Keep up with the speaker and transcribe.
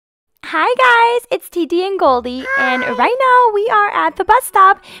Hi guys, it's Titi and Goldie, and right now we are at the bus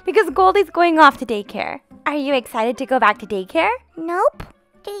stop because Goldie's going off to daycare. Are you excited to go back to daycare? Nope.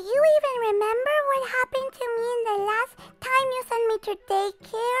 Do you even remember what happened to me in the last time you sent me to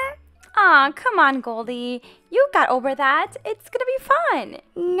daycare? Aw, come on Goldie. You got over that. It's gonna be fun.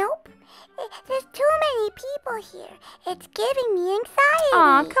 Nope. There's too many people here. It's giving me anxiety.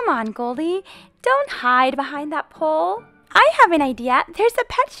 Aw, come on Goldie. Don't hide behind that pole. I have an idea. There's a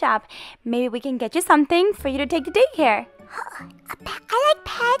pet shop. Maybe we can get you something for you to take to daycare. I like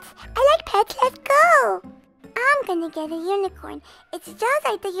pets. Let's go. I'm gonna get a unicorn. It's just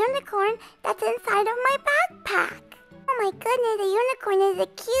like the unicorn that's inside of my backpack. Oh my goodness, the unicorn is the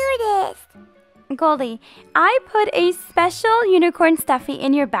cutest. Goldie, I put a special unicorn stuffy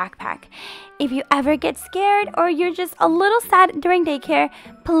in your backpack. If you ever get scared or you're just a little sad during daycare,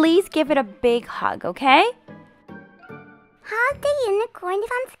 please give it a big hug, okay? Hug the unicorn if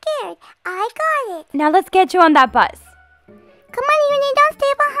I'm scared. I got it. Now let's get you on that bus. Come on, Uni, don't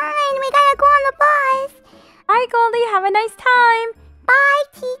stay behind. We gotta go on the bus. Bye, Goldie. Have a nice time. Bye,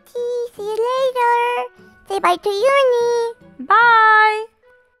 Titi. See you later. Say bye to Uni. Bye.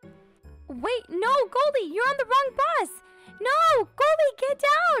 Wait, no, Goldie, you're on the wrong bus. No, Goldie, get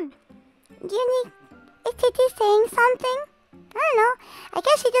down. Uni, is Titi saying something? I don't know. I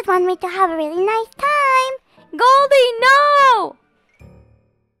guess she just wants me to have a really nice time. Goldie, no!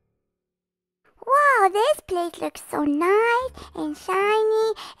 Wow, this place looks so nice and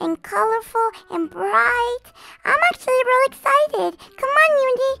shiny and colorful and bright. I'm actually real excited. Come on,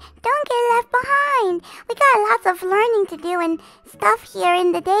 Uni, don't get left behind. We got lots of learning to do and stuff here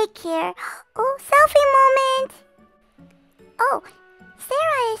in the daycare. Oh, selfie moment. Oh,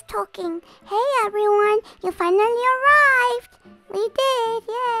 Sarah is talking. Hey, everyone, you finally arrived. We did,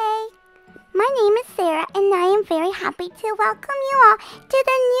 yay. My name is Sarah, and I am very happy to welcome you all to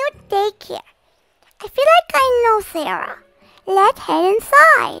the new daycare. I feel like I know Sarah. Let's head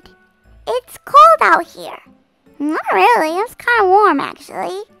inside. It's cold out here. Not really, it's kind of warm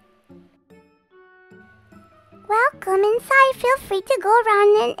actually. Welcome inside. Feel free to go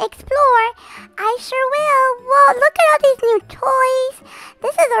around and explore. I sure will. Whoa, look at all these new toys.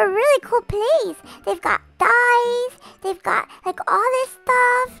 This is a really cool place. They've got dice. They've got like all this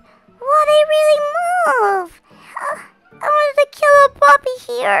stuff. Wow, they really move. I wanted to kill a puppy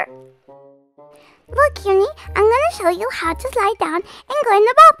here. Look, Uni, I'm going to show you how to slide down and go in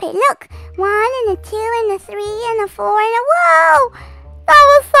the ball pit. Look, 1 and a 2 and a 3 and a 4 and a... Whoa! That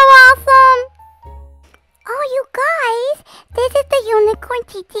was so awesome! Oh, you guys, this is the unicorn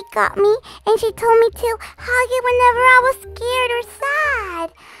Titi got me, and she told me to hug it whenever I was scared or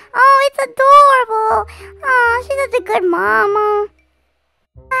sad. Oh, it's adorable. Oh, she's such a good mama.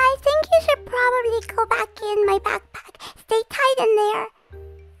 I think you should probably go back in my backpack. Stay tight in there.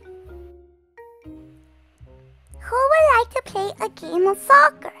 Who would like to play a game of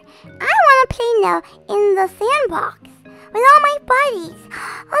soccer? I want to play now in the sandbox with all my buddies.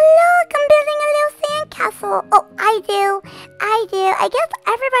 Oh look, I'm building a little sandcastle. Oh, I do. I guess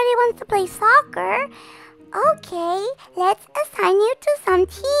everybody wants to play soccer. Okay, let's assign you to some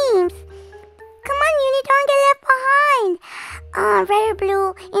teams. Come on, Uni, don't get left behind. Red or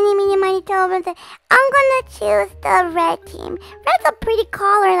blue, eeny, meeny, miny, I'm gonna choose the red team. Red's a pretty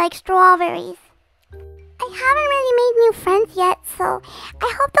color like strawberries. I haven't really made new friends yet, so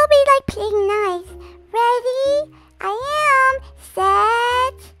I hope they'll be like playing nice. Ready? I am.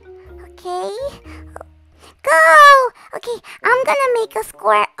 Set. Okay. Go! Okay, I'm gonna make a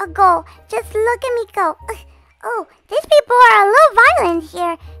score, a goal. Just look at me go. Oh, these people are a little violent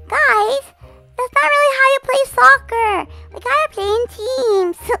here. Guys, that's not really how you play soccer. We gotta play in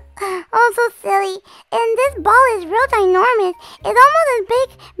teams. Oh, so silly. And this ball is real ginormous. It's almost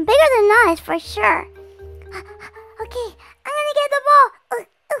bigger than us for sure. Okay, I'm gonna get the ball.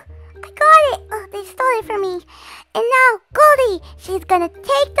 I got it. Oh, they stole it from me. And now, Goldie, she's gonna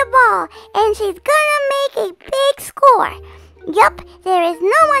take the ball, and she's gonna make a big score. Yup, there is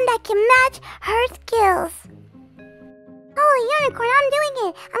no one that can match her skills. Oh, unicorn, I'm doing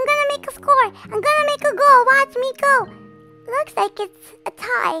it. I'm gonna make a score. I'm gonna make a goal. Watch me go. Looks like it's a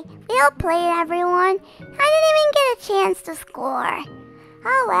tie. We all played, everyone. I didn't even get a chance to score.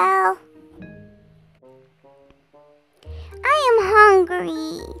 Oh well. I am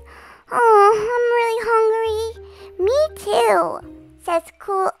hungry. Oh, I'm really hungry. Me too, says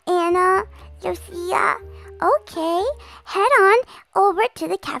cool Anna, Lucia. Okay, head on over to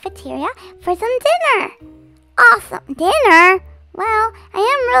the cafeteria for some dinner. Awesome, dinner? Well, I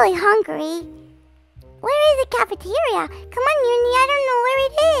am really hungry. Where is the cafeteria? Come on, Uni, I don't know where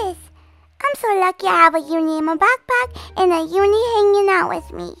it is. I'm so lucky I have a Uni in my backpack and a Uni hanging out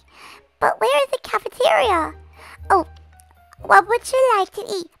with me. But where is the cafeteria? Oh, what would you like to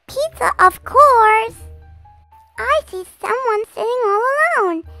eat? Pizza, of course. I see someone sitting all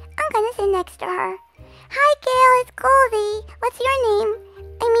alone. I'm gonna sit next to her. Hi, Gail, it's Goldie. What's your name?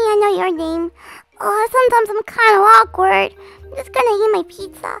 I know your name. Oh, sometimes I'm kind of awkward. I'm just gonna eat my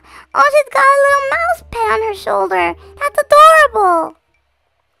pizza. Oh, she's got a little mouse pet on her shoulder. That's adorable.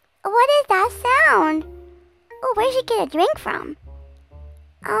 What is that sound? Oh, where'd she get a drink from?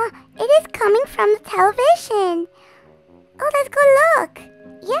 It is coming from the television. Oh, let's go look.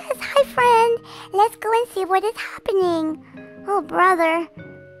 Yes, hi, friend. Let's go and see what is happening. Oh, brother.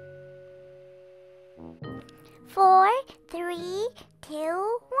 4, 3,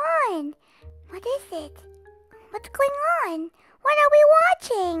 2, 1. What is it? What's going on? What are we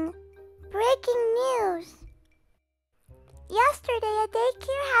watching? Breaking news. Yesterday, a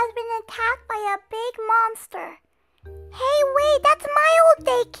daycare has been attacked by a big monster. Hey, wait, that's my old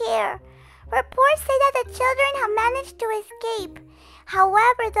daycare. Reports say that the children have managed to escape.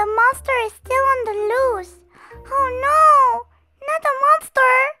 However, the monster is still on the loose. Oh no, not the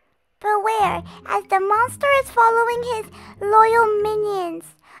monster. Beware, as the monster is following his loyal minions.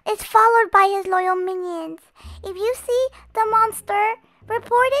 Is followed by his loyal minions. If you see the monster,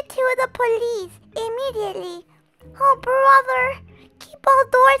 report it to the police immediately. Oh, brother, keep all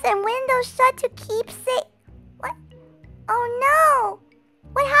doors and windows shut to keep safe. What? Oh, no.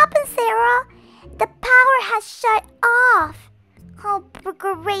 What happened, Sarah? The power has shut off. Oh,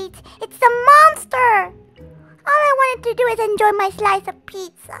 great. It's the monster. All I wanted to do is enjoy my slice of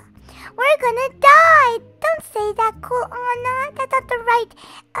pizza. We're gonna die. Don't say that, cool Anna. That's not the right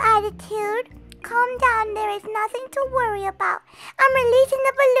attitude. Calm down. There is nothing to worry about. I'm releasing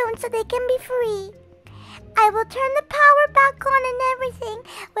the balloons so they can be free. I will turn the power back on and everything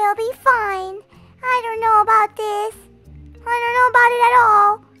will be fine. I don't know about this. I don't know about it at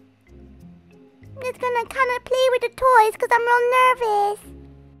all. I'm just gonna kind of play with the toys because I'm real nervous.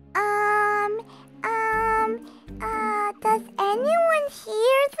 Does anyone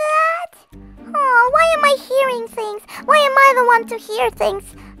hear that? Oh, why am I hearing things? Why am I the one to hear things?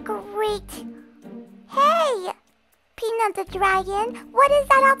 Great. Hey, Peanut the Dragon, what is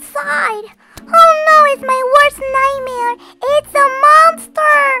that outside? Oh no, it's my worst nightmare. It's a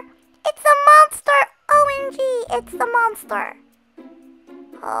monster. It's a monster. OMG, it's the monster.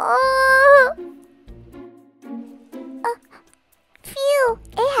 Oh. Phew,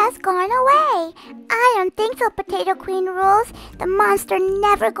 it has gone away. I don't think so, Potato Queen rules. The monster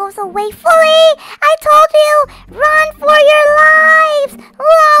never goes away fully. I told you, run for your lives.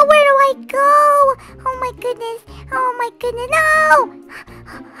 Whoa, where do I go? Oh my goodness, no.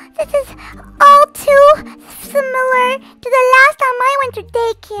 This is all too similar to the last time I went to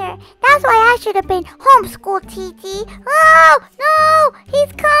daycare. That's why I should have been homeschooled, Titi. Oh, no,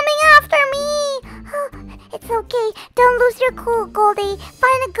 he's coming after me. Oh, it's okay. Don't lose your cool, Goldie.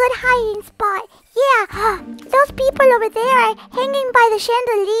 Find a good hiding spot. Yeah, those people over there are hanging by the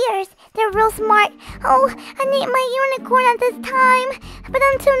chandeliers. They're real smart. Oh, I need my unicorn at this time, but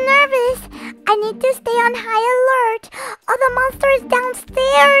I'm too nervous. I need to stay on high alert. Oh, the monster is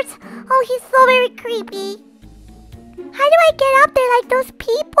downstairs. Oh, he's so very creepy. How do I get up there like those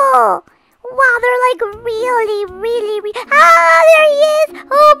people? Wow, they're like really. Ah, there he is.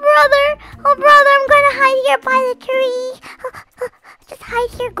 Oh, brother, I'm gonna hide here by the tree. Just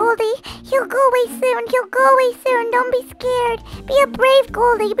hide here, Goldie. He'll go away soon. Don't be scared. Be a brave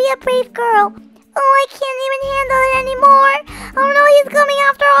Goldie. Be a brave girl. Oh, I can't even handle it anymore. Oh no, he's coming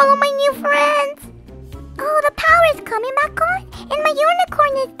after all of my new friends. Oh, the power is coming back on, and my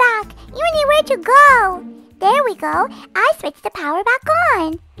unicorn is back. Uni, where'd you go? There we go. I switched the power back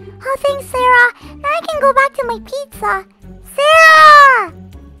on. Oh, thanks, Sarah. Now I can go back to my pizza. Sarah!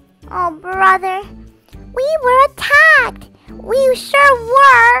 Oh, brother. We were attacked. We sure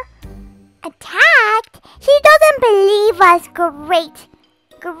were. Attacked? She doesn't believe us. Great.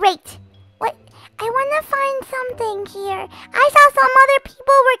 What? I want to find something here. I saw some other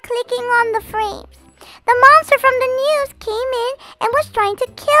people were clicking on the frames. The monster from the news came in and was trying to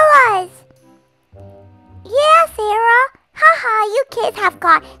kill us. Yeah, Sarah. Haha, you kids have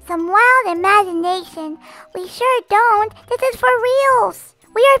got some wild imagination. We sure don't. This is for reals.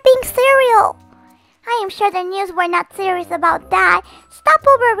 We are being serial. I am sure the news were not serious about that. Stop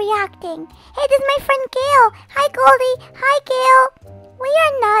overreacting. Hey, this is my friend Gail. Hi, Goldie. Hi, Gail. We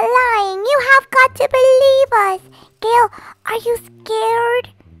are not lying. You have got to believe us. Gail, are you scared?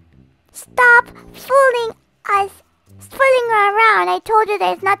 Stop fooling us. Fooling around. I told you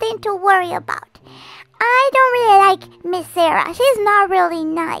there's nothing to worry about. I don't really like Miss Sarah. She's not really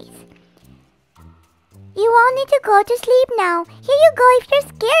nice. You all need to go to sleep now. Here you go. If you're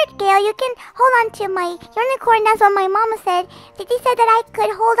scared, Gail, you can hold on to my unicorn. That's what my mama said. Titi said that I could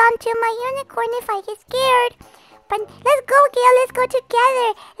hold on to my unicorn if I get scared. But let's go, Gail. Let's go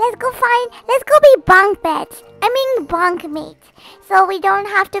together. Let's go be bunk beds. Bunk mates. So we don't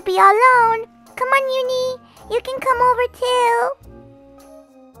have to be alone. Come on, Uni. You can come over too.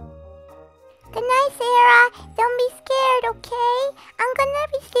 Good night, Sarah. Don't be scared, okay? I'm gonna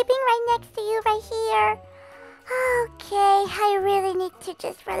be sleeping right next to you right here. Okay, I really need to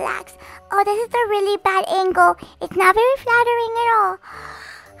just relax. Oh, this is a really bad angle. It's not very flattering at all.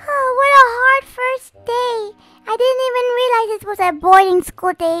 Oh, what a hard first day. I didn't even realize this was a boarding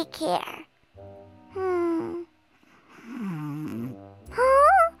school daycare.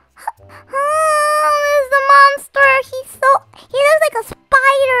 There's the monster. He looks like a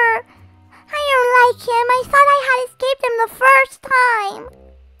spider. I don't like him. I thought I had escaped him the first time.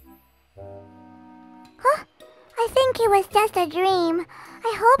 Huh? I think it was just a dream.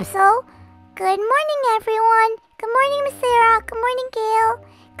 I hope so. Good morning, everyone. Good morning, Miss Sarah. Good morning, Gail.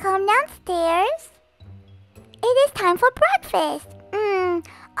 Come downstairs. It is time for breakfast.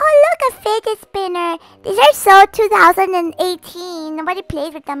 Oh, look, a fidget spinner. These are so 2018. Nobody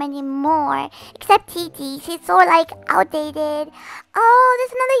plays with them anymore. Except Titi. She's so, outdated. Oh,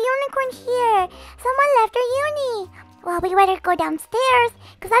 there's another unicorn here. Someone left her uni. Well, we better go downstairs,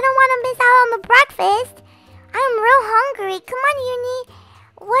 because I don't want to miss out on the breakfast. I'm real hungry. Come on, Uni.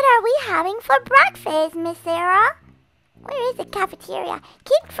 What are we having for breakfast, Miss Sarah? Where is the cafeteria?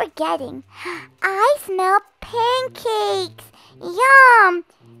 Keep forgetting. I smell pancakes. Yum!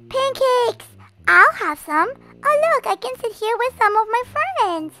 Pancakes! I'll have some. Oh, look, I can sit here with some of my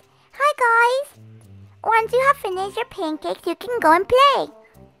friends. Hi, guys. Once you have finished your pancakes, you can go and play.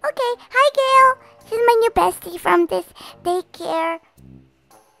 Okay, hi, Gail. She's my new bestie from this daycare.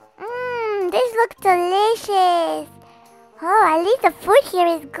 This looks delicious. Oh, at least the food here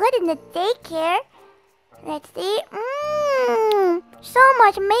is good in the daycare. Let's see. So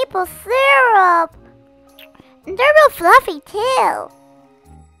much maple syrup. They're real fluffy, too.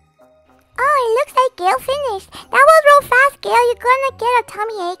 Oh, it looks like Gail finished. That was real fast, Gail. You're gonna get a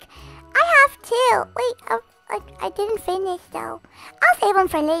tummy ache. I have too. Wait, I didn't finish, though. I'll save them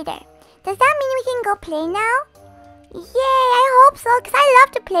for later. Does that mean we can go play now? Yay, I hope so, because I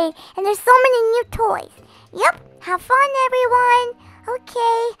love to play, and there's so many new toys. Yep, have fun, everyone.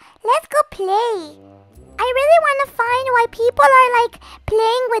 Okay, let's go play. I really want to find why people are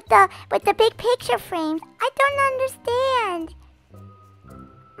playing with the big picture frames. I don't understand.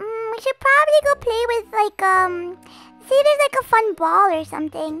 We should probably go play with see if there's a fun ball or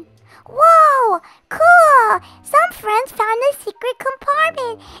something. Whoa, cool! Some friends found a secret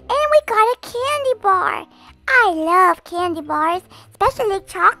compartment and we got a candy bar. I love candy bars, especially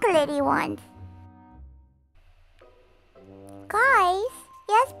chocolatey ones. Guys,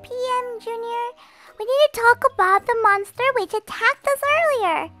 yes, PM Junior, we need to talk about the monster which attacked us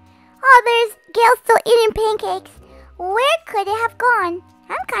earlier. Oh, there's Gail still eating pancakes. Where could it have gone?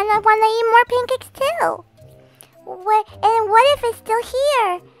 I'm kind of want to eat more pancakes too. And what if it's still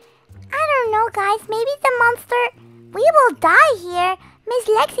here? I don't know, guys. Maybe the monster... We will die here. Miss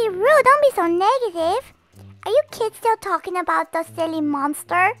Lexi Rue, don't be so negative. Are you kids still talking about the silly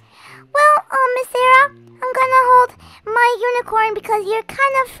monster? Well, Miss Sarah, I'm gonna hold my unicorn because you're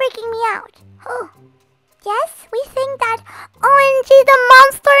kind of freaking me out. Oh. Yes, we think that OMG, the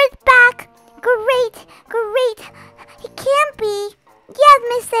monster is back. Great, great. He can't be. Yes,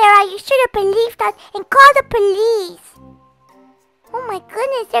 Miss Sarah, you should have believed that and called the police. Oh my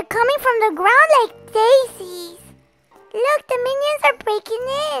goodness, they're coming from the ground like daisies. Look, the minions are breaking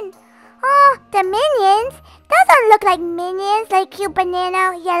in. Oh, the minions? Doesn't look like minions, like cute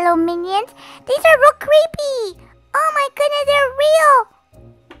banana yellow minions. These are real creepy. Oh my goodness, they're real.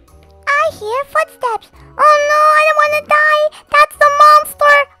 I hear footsteps. Oh no, I don't want to die. That's the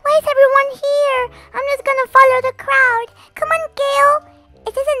monster. Why is everyone here? I'm just gonna follow the crowd. Come on, Gail.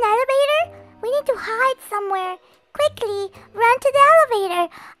 Is this an elevator? We need to hide somewhere. Quickly, run to the elevator.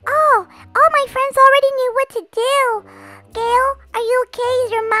 Oh, all my friends already knew what to do. Gail, are you okay?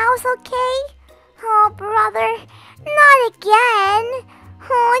 Is your mouse okay? Oh, brother, not again.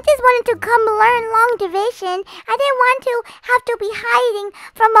 Oh, I just wanted to come learn long division. I didn't want to have to be hiding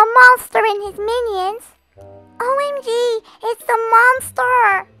from a monster and his minions. OMG, it's the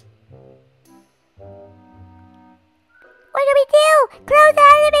monster. What do we do? Close the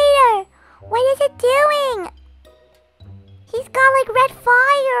elevator. What is it doing? He's got red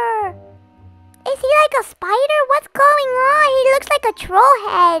fire. Is he like a spider? What's going on? He looks like a troll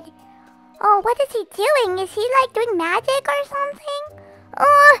head. Oh, what is he doing? Is he doing magic or something?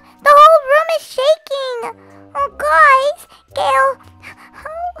 The whole room is shaking. Oh, guys. Gail.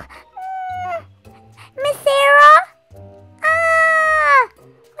 Miss Sarah?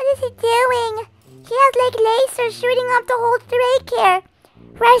 What is he doing? He has like lasers shooting up the whole daycare.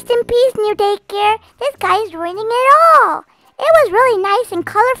 Rest in peace, new daycare. This guy is ruining it all. It was really nice and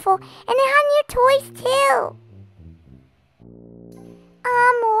colorful, and it had new toys too.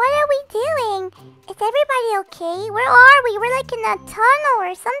 What are we doing? Is everybody okay? Where are we? We're like in a tunnel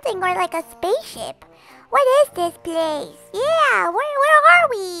or something, or like a spaceship. What is this place? Yeah, where are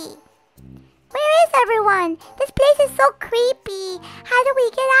we? Where is everyone? This place is so creepy. How do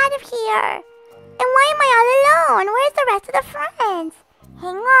we get out of here? And why am I all alone? Where's the rest of the friends?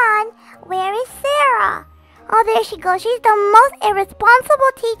 Hang on. Where is Sarah? Oh, there she goes. She's the most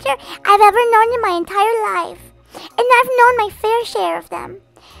irresponsible teacher I've ever known in my entire life. And I've known my fair share of them.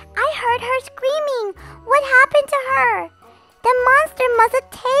 I heard her screaming. What happened to her? The monster must have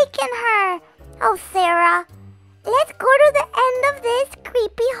taken her. Oh, Sarah. Let's go to the end of this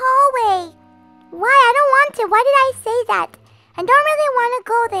creepy hallway. Why? I don't want to. Why did I say that? I don't really want to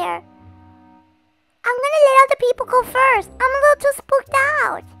go there. I'm gonna let other people go first. I'm a little too spooked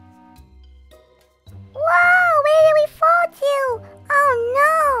out. Whoa, where did we fall to? Oh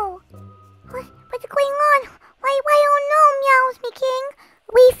no. What's going on? Why, oh no, meows me king.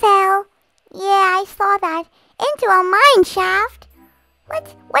 We fell. Yeah, I saw that. Into a mine shaft.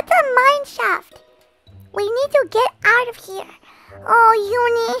 What's a mine shaft? We need to get out of here. Oh,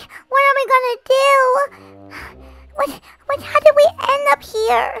 Uni, what are we gonna do? How did we end up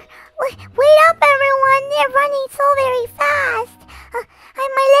here? Wait up, everyone. They're running so very fast.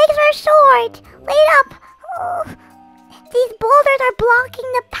 My legs are short. Wait up. Oh, these boulders are blocking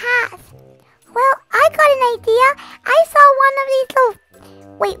the path. Well, I got an idea. I saw one of these little...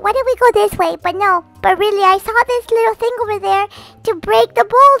 Wait, why did we go this way? But really, I saw this little thing over there to break the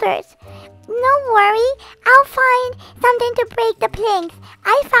boulders. No worry, I'll find something to break the planks.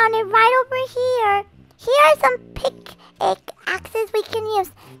 I found it right over here. Here are some pickaxes we can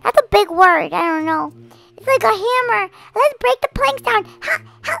use. That's a big word, I don't know. It's like a hammer. Let's break the planks down. Ha,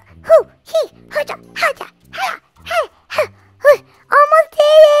 ha, hoo, he, haja, haja, ha, ha, ha. Almost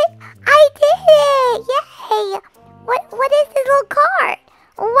did it. I did it. Yay. What is this little cart?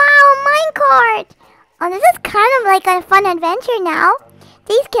 Wow, minecart. Oh, this is kind of like a fun adventure now.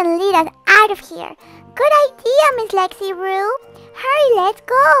 These can lead us out of here. Good idea, Miss Lexi Roo. Hurry, let's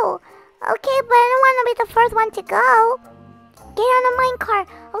go. Okay, but I don't want to be the first one to go. Get on a minecart.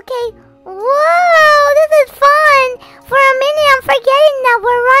 Okay. Whoa, this is fun. For a minute, I'm forgetting that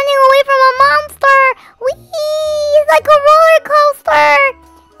we're running away from a monster. Whee! It's like a roller coaster.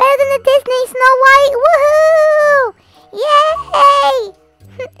 Better than the Disney Snow White. Woohoo! Yay!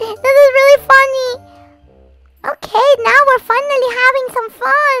 This is really funny. Okay, now we're finally having some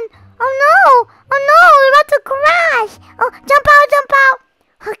fun. Oh no, we're about to crash. Oh, jump out.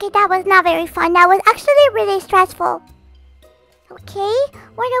 Okay, that was not very fun. That was actually really stressful. Okay,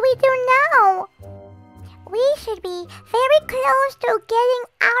 what do we do now? We should be very close to getting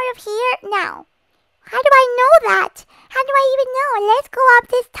out of here now. How do I know that? How do I even know? Let's go up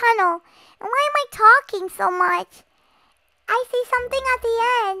this tunnel. And why am I talking so much? I see something at the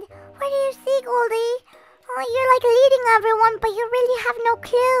end. What do you see, Goldie? Oh, you're like leading everyone, but you really have no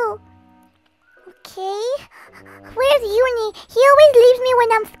clue. Okay. Where's Uni? He always leaves me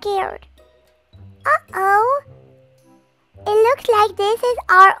when I'm scared. Uh-oh. It looks like this is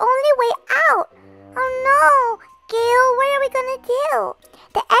our only way out. Oh no. Gail, what are we gonna do?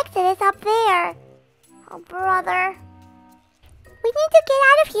 The exit is up there. Oh, brother. We need to get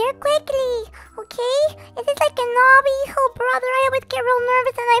out of here quickly, okay? Is this like an obby? Oh, brother, I always get real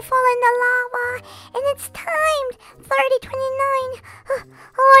nervous and I fall in the lava. And it's timed. 30:29.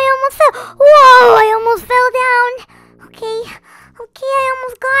 Oh, I almost fell. Whoa, I almost fell down. Okay, I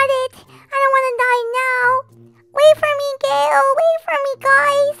almost got it. I don't want to die now. Wait for me, Gail. Wait for me,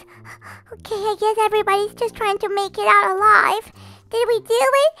 guys. Okay, I guess everybody's just trying to make it out alive. Did we do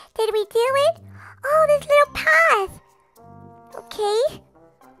it? Oh, this little path. Okay.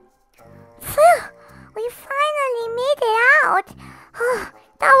 Phew, we finally made it out. Oh,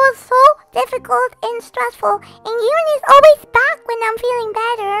 that was so difficult and stressful. And Uni's always back when I'm feeling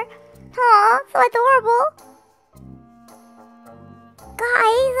better. Oh, so adorable.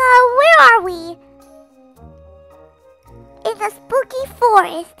 Guys, where are we? In the spooky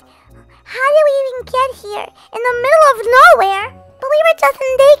forest. How did we even get here? In the middle of nowhere? But we were just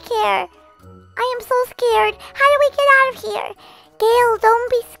in daycare. I am so scared. How do we get out of here? Gail, don't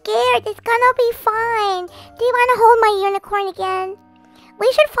be scared. It's gonna be fine. Do you want to hold my unicorn again? We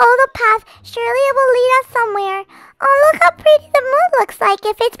should follow the path. Surely it will lead us somewhere. Oh, look how pretty the moon looks like.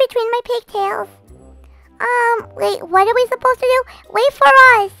 It fits between my pigtails. Wait, what are we supposed to do? Wait for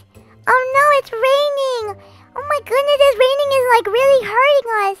us. Oh no, it's raining. Oh my goodness, this raining is like really hurting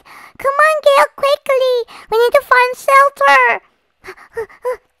us. Come on, Gail, quickly. We need to find shelter.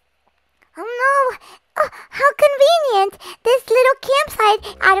 Oh no. Oh, how convenient. This little campsite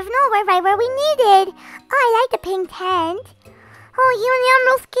out of nowhere, right where we needed. Oh, I like the pink tent. Oh, Uni, I'm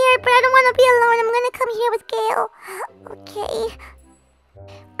real scared, but I don't want to be alone. I'm going to come here with Gail. Okay.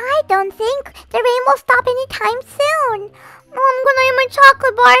 I don't think the rain will stop anytime soon. Oh, I'm going to eat my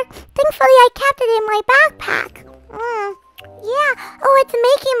chocolate bar. Thankfully, I kept it in my backpack. Yeah. Oh, it's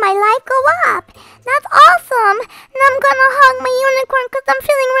making my life go up. That's awesome. And I'm going to hug my unicorn because I'm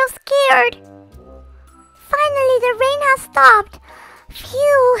feeling real scared. Finally, the rain has stopped.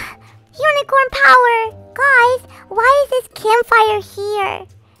 Phew. Unicorn power. Guys, why is this campfire here?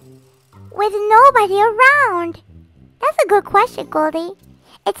 With nobody around? That's a good question, Goldie.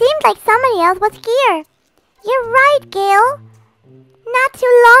 It seems like somebody else was here. You're right, Gail. Not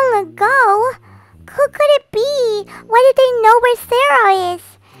too long ago. Who could it be? Why did they know where Sarah is?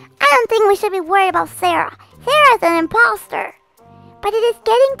 I don't think we should be worried about Sarah. Sarah's an imposter. But it is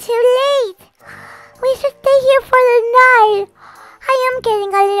getting too late. We should stay here for the night. I am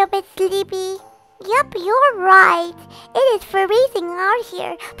getting a little bit sleepy. Yep, you're right. It is freezing out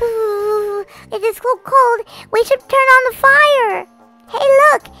here. It is so cold. We should turn on the fire. Hey,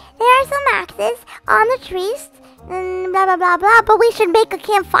 look. There are some axes on the trees. Blah, blah, blah, blah. But we should make a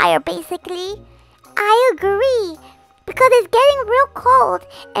campfire, basically. I agree. Because it's getting real cold.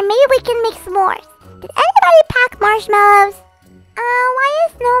 And maybe we can make s'mores. Did anybody pack marshmallows? Why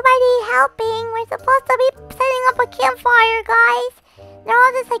is nobody helping? We're supposed to be setting up a campfire, guys. They're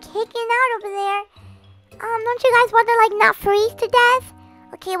all just like hanging out over there. Don't you guys want to like not freeze to death?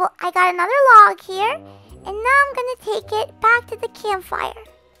 Okay, well, I got another log here. And now I'm gonna take it back to the campfire.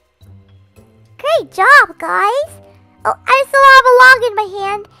 Great job, guys. Oh, I still have a log in my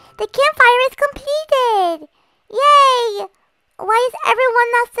hand. The campfire is completed. Yay! Why is everyone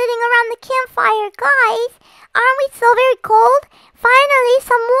not sitting around the campfire, guys? Aren't we so very cold? Finally,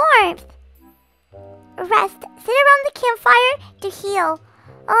 some warmth. Rest. Sit around the campfire to heal.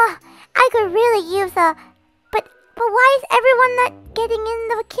 Oh, I could really use a... But why is everyone not getting in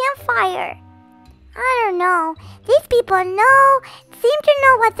the campfire? I don't know. These people seem to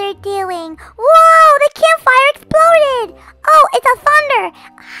know what they're doing. Whoa, the campfire exploded. Oh, it's a thunder.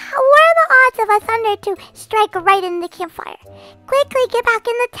 What are the odds of a thunder to strike right in the campfire? Quickly, get back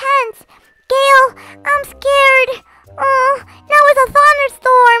in the tents. Gail, I'm scared. Oh, now it's a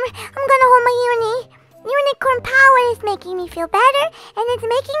thunderstorm. I'm gonna hold my unicorn power is making me feel better, and it's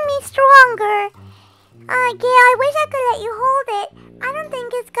making me stronger. Gail, I wish I could let you hold it. I don't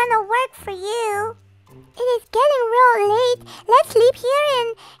think it's gonna work for you. It is getting real late. Let's sleep here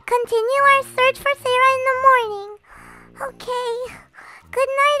and continue our search for Sarah in the morning. Okay.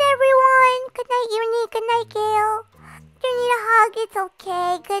 Good night, everyone. Good night, Uni. Good night, Gail. Do you need a hug? It's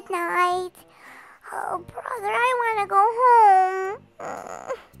okay. Good night. Oh, brother, I want to go home.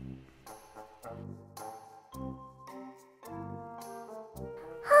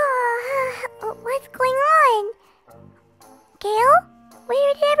 What's going on? Gail?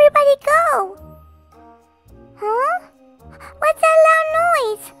 Where did everybody go? Huh? What's that loud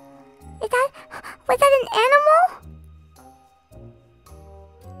noise? Was that an animal?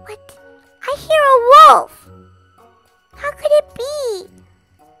 What? I hear a wolf. How could it be?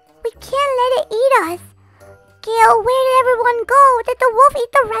 We can't let it eat us. Gail, where did everyone go? Did the wolf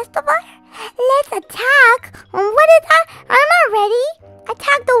eat the rest of us? Let's attack. What is that? I'm not ready.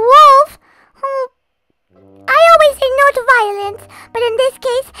 Attack the wolf? I always say no to violence, but in this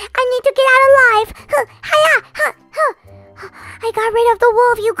case, I need to get out alive. I got rid of the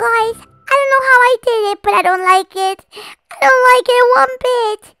wolf, you guys. I don't know how I did it, but I don't like it. I don't like it one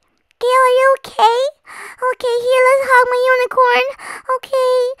bit. Gail, are you okay? Okay, here, let's hug my unicorn.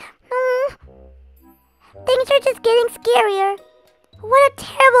 Okay. Things are just getting scarier. What a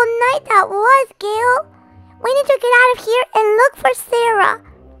terrible night that was, Gail. We need to get out of here and look for Sarah.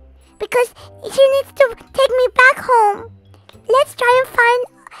 Because she needs to take me back home. Let's try and find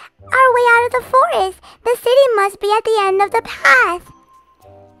our way out of the forest. The city must be at the end of the path.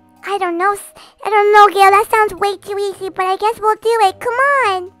 I don't know, Gail. That sounds way too easy, but I guess we'll do it. Come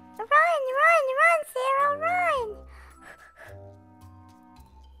on. Run, Sarah, run.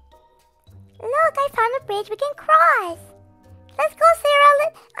 Look, I found a bridge we can cross. Let's go,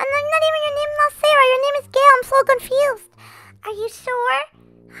 Sarah. Not even your name's not Sarah. Your name is Gail. I'm so confused. Are you sure?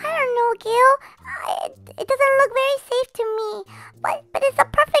 I don't know, Gail. It doesn't look very safe to me. But it's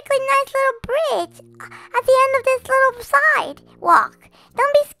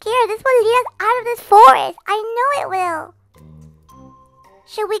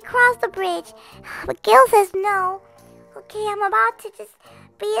cross the bridge. But Gail says no. Okay, I'm about to just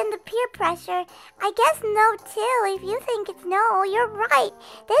be in the peer pressure. I guess no too. If you think it's no, you're right.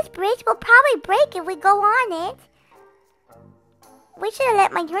 This bridge will probably break if we go on it. We should have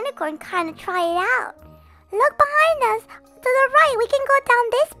let my unicorn kind of try it out. Look behind us. To the right, we can go down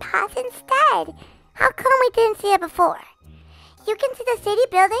this path instead. How come we didn't see it before? You can see the city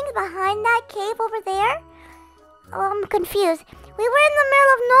buildings behind that cave over there? Oh, I'm confused. We were in the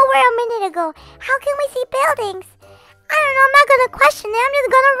middle of nowhere a minute ago. How can we see buildings? I don't know. I'm not going to question it. I'm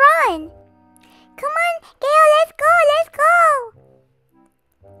just going to run. Come on, Gail. Let's go. Let's go.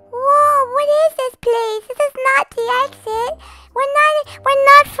 Whoa, what is this place? This is not the exit. We're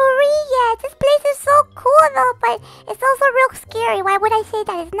not free yet. This place is so cool though, but it's also real scary. Why would I say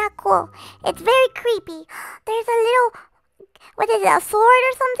that? It's not cool. It's very creepy. There's a little, what is it, a sword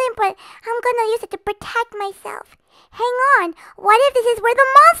or something? But I'm gonna use it to protect myself. Hang on. What if this is where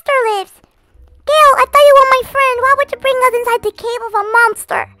the monster lives? Gail, I thought you were my friend. Why would you bring us inside the cave of a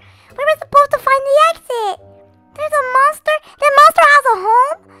monster? We were supposed to find the exit. There's a monster? The monster has a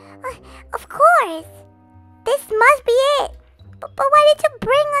home? Of course. This must be it. But why did you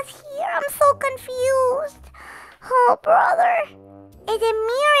bring us here? I'm so confused. Oh, brother. Is it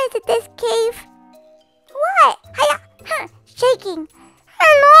me or is it this cave? What? Hiya. Shaking.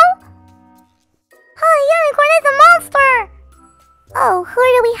 Hello? Oh, the unicorn is a monster. Oh, who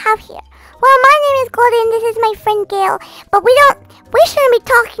do we have here? Well, my name is Goldie and this is my friend Gail. But we shouldn't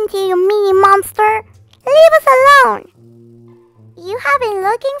be talking to you, meanie monster. Leave us alone. You have been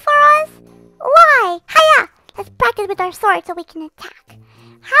looking for us? Why? Hiya! Let's practice with our sword so we can attack.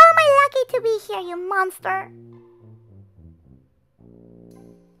 How am I lucky to be here, you monster?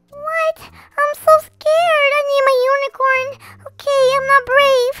 What? I'm so scared. I need my unicorn. Okay, I'm not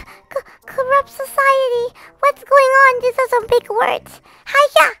brave. Corrupt society. What's going on? These are some big words.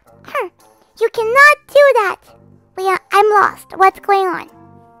 Hiya! You cannot do that. I'm lost. What's going on?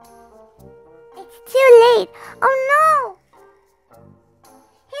 It's too late. Oh no!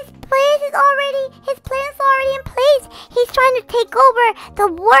 His plan's already in place. He's trying to take over the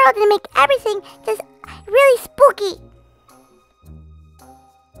world and make everything just really spooky.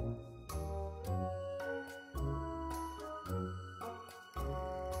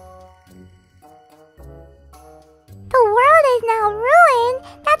 The world is now ruined.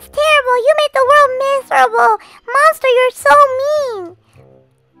 That's terrible. You made the world miserable. Monster, you're so mean.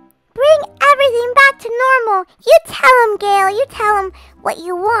 Bring everything back to normal. You tell him, Gail. You tell him what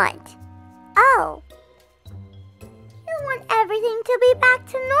you want. Oh. You want everything to be back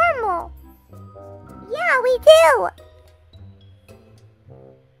to normal. Yeah, we do.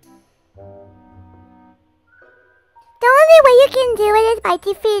 The only way you can do it is by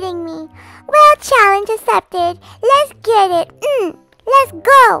defeating me. Well, challenge accepted. Let's get it. Let's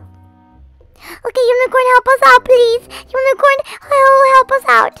go. Okay, Unicorn, help us out, please. Unicorn, help us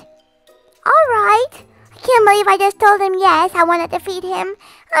out. Alright. I can't believe I just told him yes, I want to defeat him.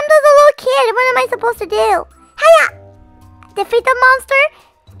 I'm just a little kid. What am I supposed to do? Hiya! Defeat the monster?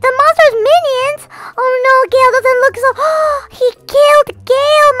 The monster's minions? Oh no, Gail doesn't look so... He killed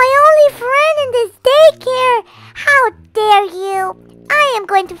Gail, my only friend in this daycare. How dare you? I am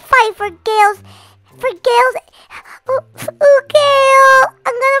going to fight for Gail's... Gail!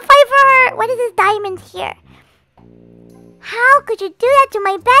 I'm gonna fight for her. What is this diamond here? How could you do that to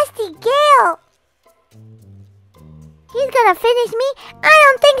my bestie, Gail? He's gonna finish me? I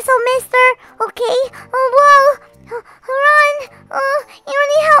don't think so, mister. Okay. Oh, whoa. Run.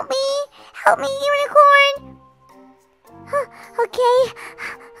 Uni, help me. Help me, unicorn. Okay.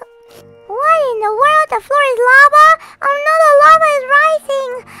 What in the world? The floor is lava? Oh no, the lava is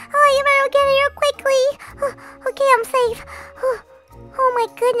rising. Oh, you better get here quickly. Okay, I'm safe. Oh my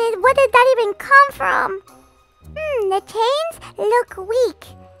goodness, where did that even come from? The chains look weak.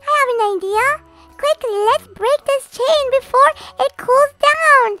 I have an idea. Quickly, let's break this chain before it cools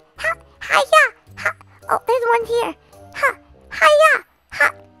down. Hiya. Oh, there's one here. Hiya.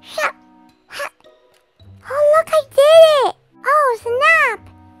 Oh, look, I did it. Oh, snap.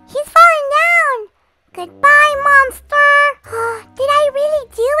 He's falling down. Goodbye, monster. Did I really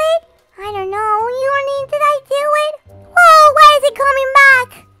do it? I don't know. Uni, did I do it? Whoa, why is it coming back?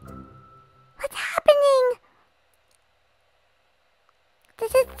 What's happening?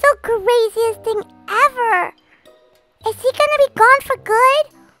 This is the craziest thing ever. Is he gonna be gone for good?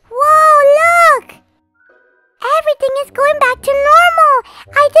 Whoa, look! Everything is going back to normal.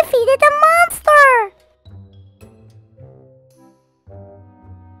 I defeated the monster.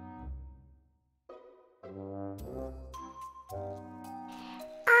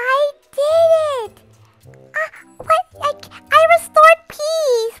 I did it. I restored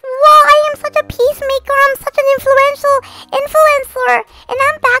peace.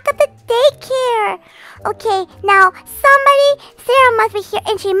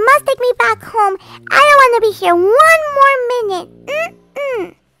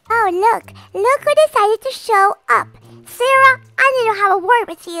 look who decided to show up. Sarah, I need to have a word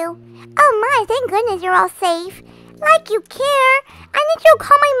with you. Oh my, thank goodness you're all safe. Like you care. I need you to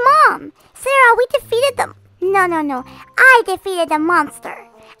call my mom. Sarah, we defeated them. No. I defeated the monster.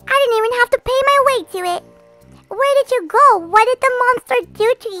 I didn't even have to pay my way to it. Where did you go? What did the monster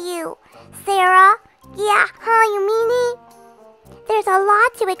do to you? Sarah? Yeah, you meanie? There's a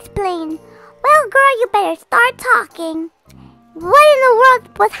lot to explain. Well, girl, you better start talking. What in the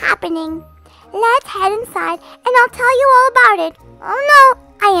world was happening? Let's head inside and I'll tell you all about it. Oh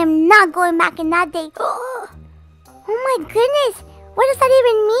no, I am not going back in that day. Oh my goodness, what does that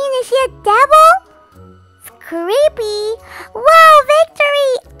even mean? Is she a devil? It's creepy. Whoa,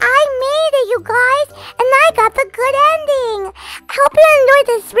 victory! I made it, you guys, and I got the good ending. I hope you enjoyed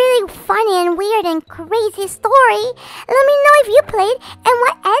this really funny and weird and crazy story. Let me know if you played and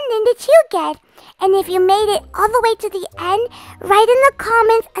what ending did you get. And if you made it all the way to the end, write in the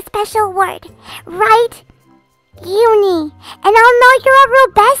comments a special word. Write uni. And I'll know you're a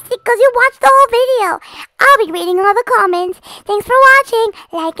real bestie because you watched the whole video. I'll be reading all the comments. Thanks for watching.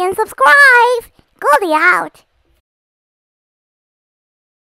 Like and subscribe. Goldie out.